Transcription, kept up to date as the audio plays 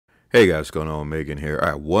Hey guys, what's going on? Megan here.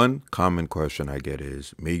 All right, one common question I get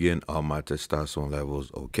is, Megan, are my testosterone levels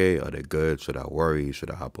okay? Are they good? Should I worry? Should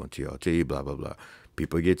I hop on TRT? Blah, blah, blah.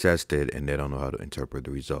 People get tested and they don't know how to interpret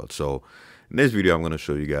the results. So in this video, I'm going to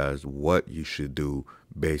show you guys what you should do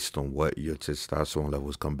based on what your testosterone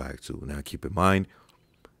levels come back to. Now, keep in mind,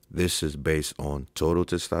 this is based on total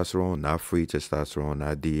testosterone, not free testosterone,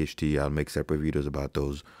 not DHT. I'll make separate videos about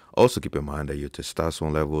those. Also, keep in mind that your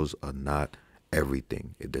testosterone levels are not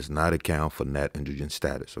everything. It does not account for net androgen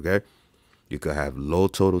status, okay? You could have low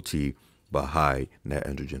total T, but high net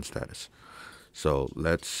androgen status. So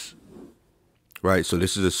so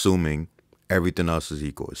this is assuming everything else is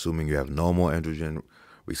equal, assuming you have normal androgen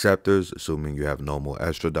receptors, assuming you have normal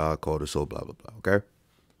estradiol, cortisol, blah, blah, blah, okay?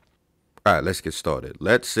 All right, let's get started.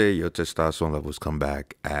 Let's say your testosterone levels come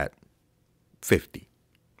back at 50,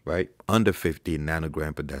 right? Under 50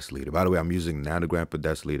 nanogram per deciliter. By the way, I'm using nanogram per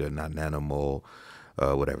deciliter, not nanomole,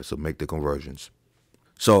 whatever. So make the conversions.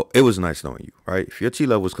 So it was nice knowing you, right? If your T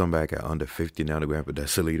levels come back at under 50 nanogram per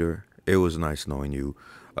deciliter, it was nice knowing you.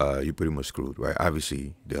 You're pretty much screwed, right?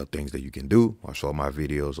 Obviously, there are things that you can do. Watch all my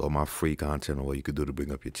videos, all my free content on what you could do to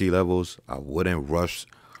bring up your T levels. I wouldn't rush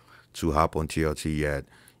to hop on TRT yet.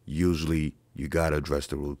 Usually, you got to address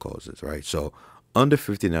the root causes, right? So under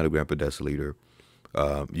 50 nanogram per deciliter,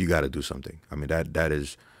 you got to do something. I mean, that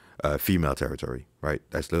is female territory, right?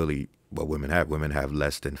 That's literally what women have. Women have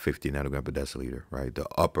less than 50 nanogram per deciliter, right? The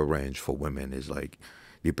upper range for women is like,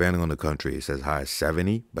 depending on the country, it says high as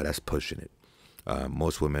 70, but that's pushing it.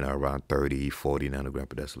 Most women are around 30, 40 nanogram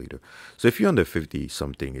per deciliter. So if you're under 50,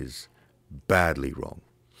 something is badly wrong.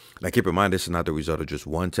 Now, keep in mind, this is not the result of just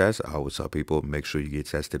one test. I always tell people, make sure you get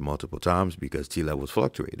tested multiple times because T levels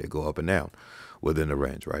fluctuate. They go up and down within the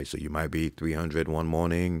range, right? So you might be 300 one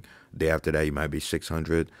morning. Day after that, you might be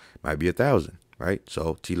 600, might be 1,000, right?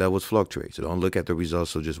 So T levels fluctuate. So don't look at the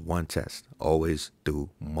results of just one test. Always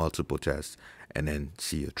do multiple tests and then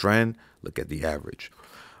see a trend. Look at the average.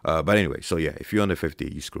 But anyway, so yeah, if you're under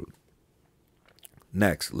 50, you're screwed.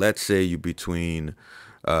 Next, let's say you're between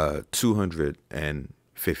 200 and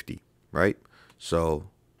 50, right? So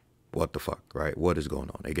what the fuck, right? What is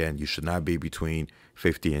going on? Again, you should not be between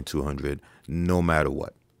 50 and 200 no matter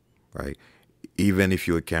what, right? Even if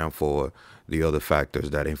you account for the other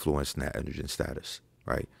factors that influence net androgen status,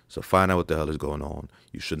 right? So find out what the hell is going on.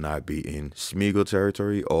 You should not be in Smeagol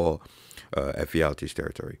territory or Ephialtes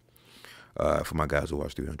territory. For my guys who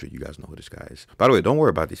watch 300, you guys know who this guy is. By the way, don't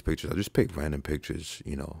worry about these pictures. I just pick random pictures,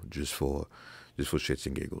 you know, just for shits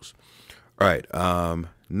and giggles. All right.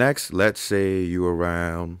 Next, let's say you're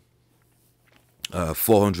around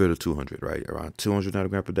 400 or 200, right? Around 200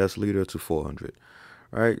 nanogram per deciliter to 400.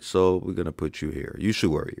 All right. So we're going to put you here. You should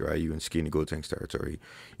worry, right? You in skinny Gotenks territory.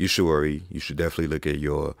 You should worry. You should definitely look at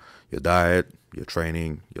your diet, your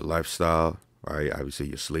training, your lifestyle, right? Obviously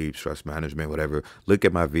your sleep, stress management, whatever. Look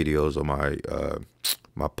at my videos or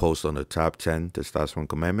my post on the top 10 testosterone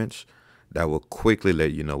commandments. That will quickly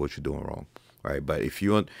let you know what you're doing wrong. Right, but if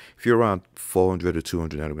you're around 400 or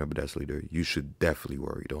 200 nanogram per deciliter, you should definitely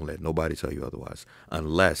worry. Don't let nobody tell you otherwise,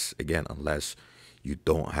 unless you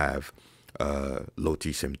don't have low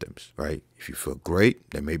T symptoms, right? If you feel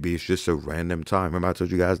great, then maybe it's just a random time. Remember I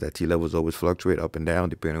told you guys that T levels always fluctuate up and down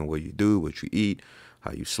depending on what you do, what you eat,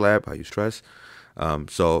 how you sleep, how you stress.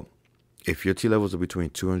 So if your T levels are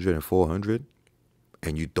between 200 and 400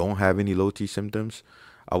 and you don't have any low T symptoms,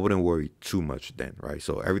 I wouldn't worry too much then, right?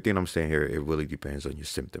 So everything I'm saying here, it really depends on your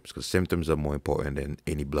symptoms because symptoms are more important than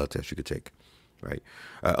any blood test you could take, right?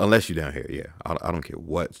 Unless you're down here, yeah. I don't care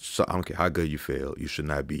what, so I don't care how good you feel. You should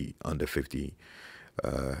not be under 50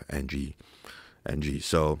 ng.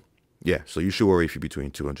 So yeah, so you should worry if you're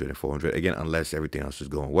between 200 and 400. Again, unless everything else is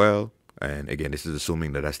going well. And again, this is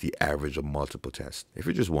assuming that that's the average of multiple tests. If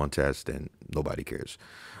it's just one test, then nobody cares.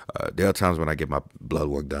 There are times when I get my blood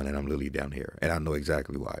work done and I'm literally down here. And I know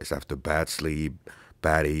exactly why. It's after bad sleep,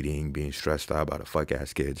 bad eating, being stressed out by the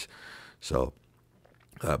fuck-ass kids. So,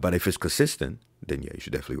 but if it's consistent, then yeah, you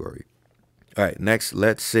should definitely worry. All right, next,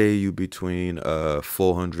 let's say you between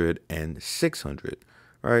 400 and 600.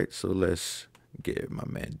 All right, so let's get my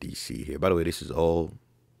man DC here. By the way, this is all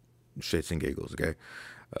shits and giggles, okay?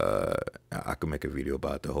 I could make a video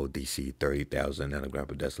about the whole DC 30,000 nanogram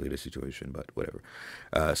per deciliter situation, but whatever.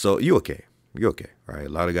 So you okay. You're okay, right? A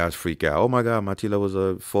lot of guys freak out. Oh my God, my T levels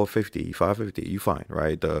are 450, 550. You fine,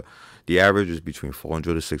 right? The average is between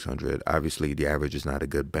 400 to 600. Obviously, the average is not a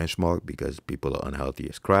good benchmark because people are unhealthy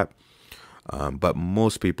as crap. But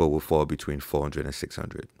most people will fall between 400 and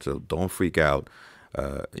 600. So don't freak out,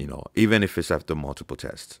 you know, even if it's after multiple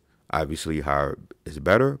tests. Obviously, higher is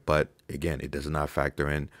better, but again, it does not factor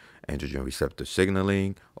in androgen receptor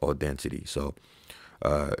signaling, or density. So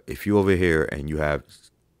if you over here and you have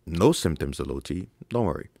no symptoms of low T, don't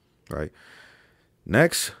worry, right?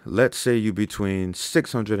 Next, let's say you between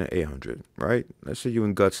 600 and 800, right? Let's say you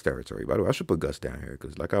in Guts territory. By the way, I should put Guts down here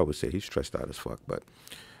because, like I always say, he's stressed out as fuck, but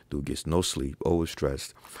dude gets no sleep, always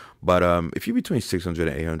stressed. But if you're between 600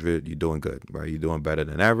 and 800, you're doing good, right? You're doing better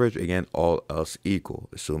than average. Again, all else equal,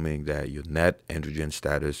 assuming that your net androgen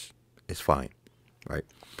status is fine, right?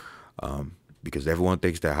 Because everyone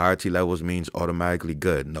thinks that higher T levels means automatically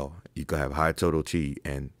good. No, you could have high total T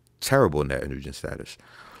and terrible net androgen status.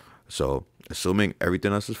 So assuming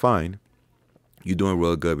everything else is fine, you're doing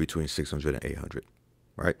real good between 600 and 800,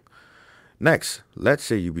 right? Next, let's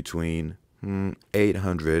say you're between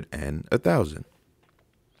 800 and 1,000.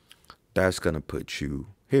 That's going to put you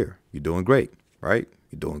here. You're doing great, right?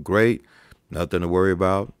 You're doing great. Nothing to worry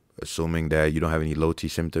about. Assuming that you don't have any low T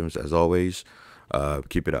symptoms, as always,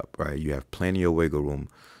 keep it up, right? You have plenty of wiggle room.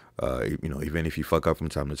 Even if you fuck up from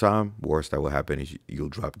time to time, worst that will happen is you'll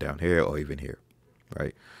drop down here or even here,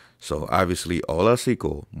 right? So obviously, all else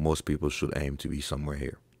equal, most people should aim to be somewhere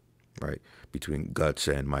here, right? Between Guts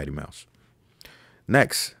and Mighty Mouse.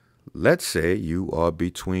 Next, let's say you are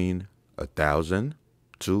between 1,000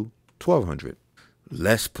 to 1,200.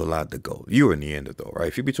 Let's pull out the goal. You're a Neanderthal, right?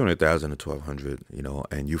 If you're between 1,000 and 1,200,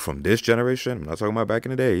 and you from this generation, I'm not talking about back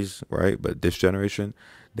in the days, right? But this generation,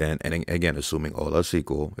 then, and again, assuming all else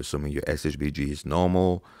equal, assuming your SHBG is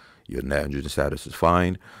normal, your net androgen status is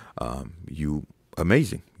fine, you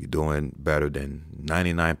amazing. You're doing better than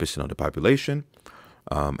 99% of the population,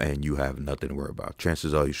 and you have nothing to worry about.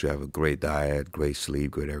 Chances are you should have a great diet, great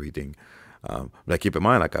sleep, great everything. But keep in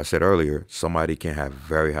mind, like I said earlier, somebody can have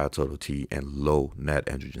very high total T and low net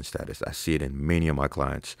androgen status. I see it in many of my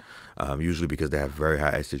clients, usually because they have very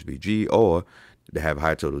high SHBG or they have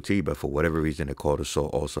high total T, but for whatever reason, the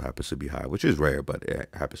cortisol also happens to be high, which is rare, but it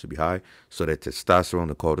happens to be high. So that testosterone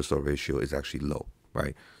to cortisol ratio is actually low,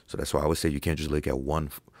 right? So that's why I would say you can't just look at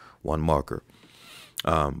one marker.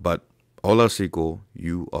 But all else equal,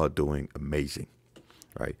 you are doing amazing,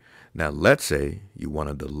 right? Now, let's say you're one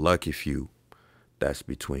of the lucky few that's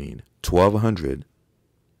between 1,200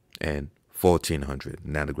 and 1,400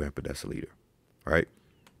 nanogram per deciliter, right?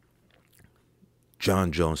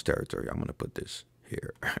 John Jones territory. I'm going to put this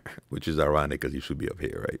here, which is ironic because you should be up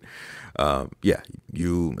here, right? Yeah,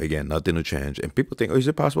 you, again, nothing to change. And people think, oh, is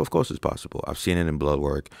it possible? Of course it's possible. I've seen it in blood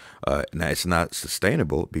work. Now, it's not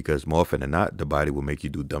sustainable because more often than not, the body will make you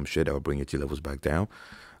do dumb shit that will bring your T levels back down.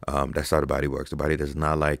 That's how the body works. The body does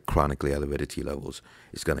not like chronically elevated T levels.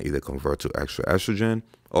 It's going to either convert to extra estrogen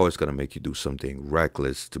or it's going to make you do something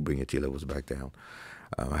reckless to bring your T levels back down.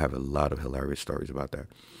 I have a lot of hilarious stories about that.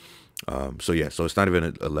 So it's not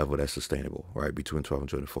even a level that's sustainable, right? Between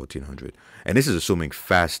 1,200 and 1,400. And this is assuming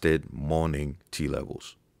fasted morning T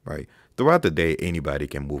levels, right? Throughout the day, anybody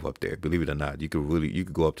can move up there. Believe it or not, you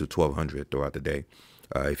could go up to 1,200 throughout the day.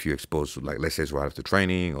 If you're exposed to, like, let's say it's right after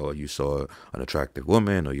training or you saw an attractive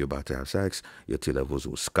woman or you're about to have sex, your T levels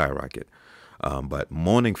will skyrocket. But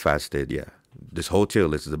morning fasted, yeah, this whole tier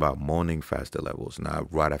list is about morning fasted levels,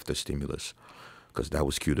 not right after stimulus, because that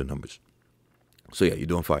will skew the numbers. So yeah, you're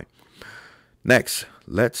doing fine. Next,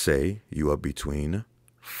 let's say you are between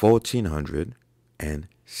 1,400 and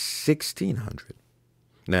 1,600.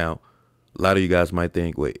 Now, a lot of you guys might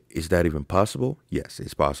think, wait, is that even possible? Yes,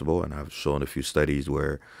 it's possible. And I've shown a few studies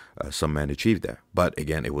where some men achieved that. But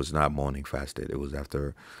again, it was not morning fasted. It was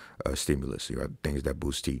after stimulus, things that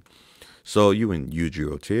boost T. So you in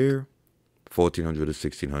U0 tier, 1,400 to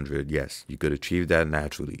 1,600, yes, you could achieve that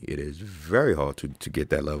naturally. It is very hard to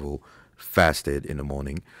get that level fasted in the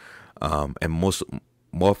morning. And more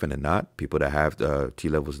often than not, people that have the T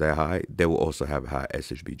levels that high, they will also have high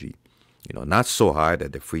SHBG. Not so high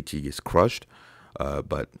that the free T gets crushed,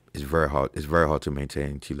 but it's very hard. It's very hard to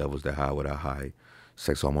maintain T levels that high without high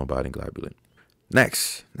sex hormone binding globulin.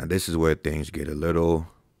 Next, now this is where things get a little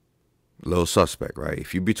suspect, right?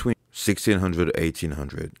 If you're between 1,600 to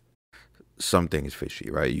 1,800, something is fishy,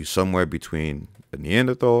 right? You're somewhere between a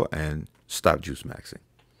Neanderthal and stop juice maxing,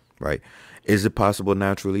 right? Is it possible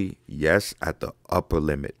naturally? Yes, at the upper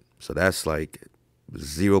limit. So that's like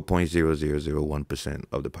 0.0001%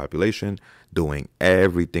 of the population doing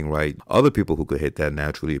everything right. Other people who could hit that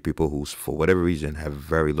naturally are people who, for whatever reason, have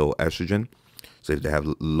very low estrogen. So if they have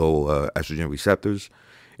low estrogen receptors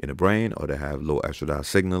in the brain, or they have low estradiol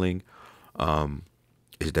signaling,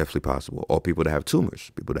 it's definitely possible. Or people that have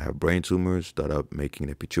tumors, people that have brain tumors that are making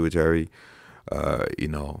the pituitary, or the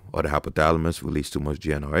hypothalamus release too much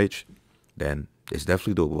GnRH, then it's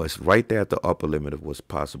definitely doable. It's right there at the upper limit of what's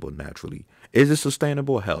possible naturally. Is it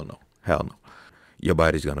sustainable? Hell no. Hell no. your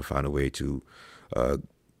body's gonna find a way to, uh,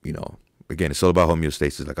 you know, again, it's all about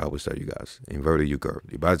homeostasis, like I always tell you guys. Inverted U curve.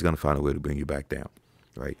 Your body's gonna find a way to bring you back down,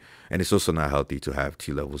 right? And it's also not healthy to have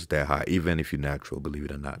T levels that high, even if you're natural. Believe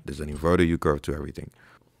it or not, there's an inverted U curve to everything,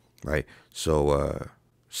 right? So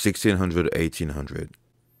 1600 to 1800,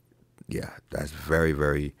 yeah, that's very,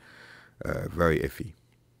 very, very iffy.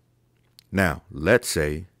 Now, let's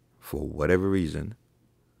say for whatever reason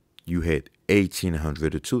you hit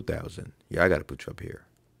 1800 to 2000. Yeah, I got to put you up here,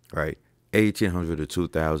 right? 1800 to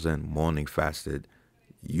 2000 morning fasted.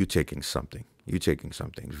 You taking something. You taking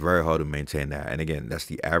something. It's very hard to maintain that. And again, that's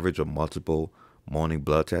the average of multiple morning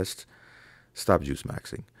blood tests. Stop juice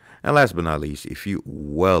maxing. And last but not least, if you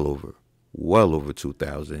well over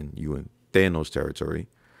 2000, you in Thanos territory,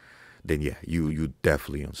 then yeah, you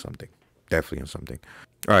definitely on something. Definitely on something.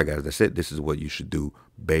 All right, guys, that's it. This is what you should do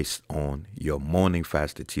based on your morning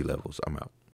fasted T levels. I'm out.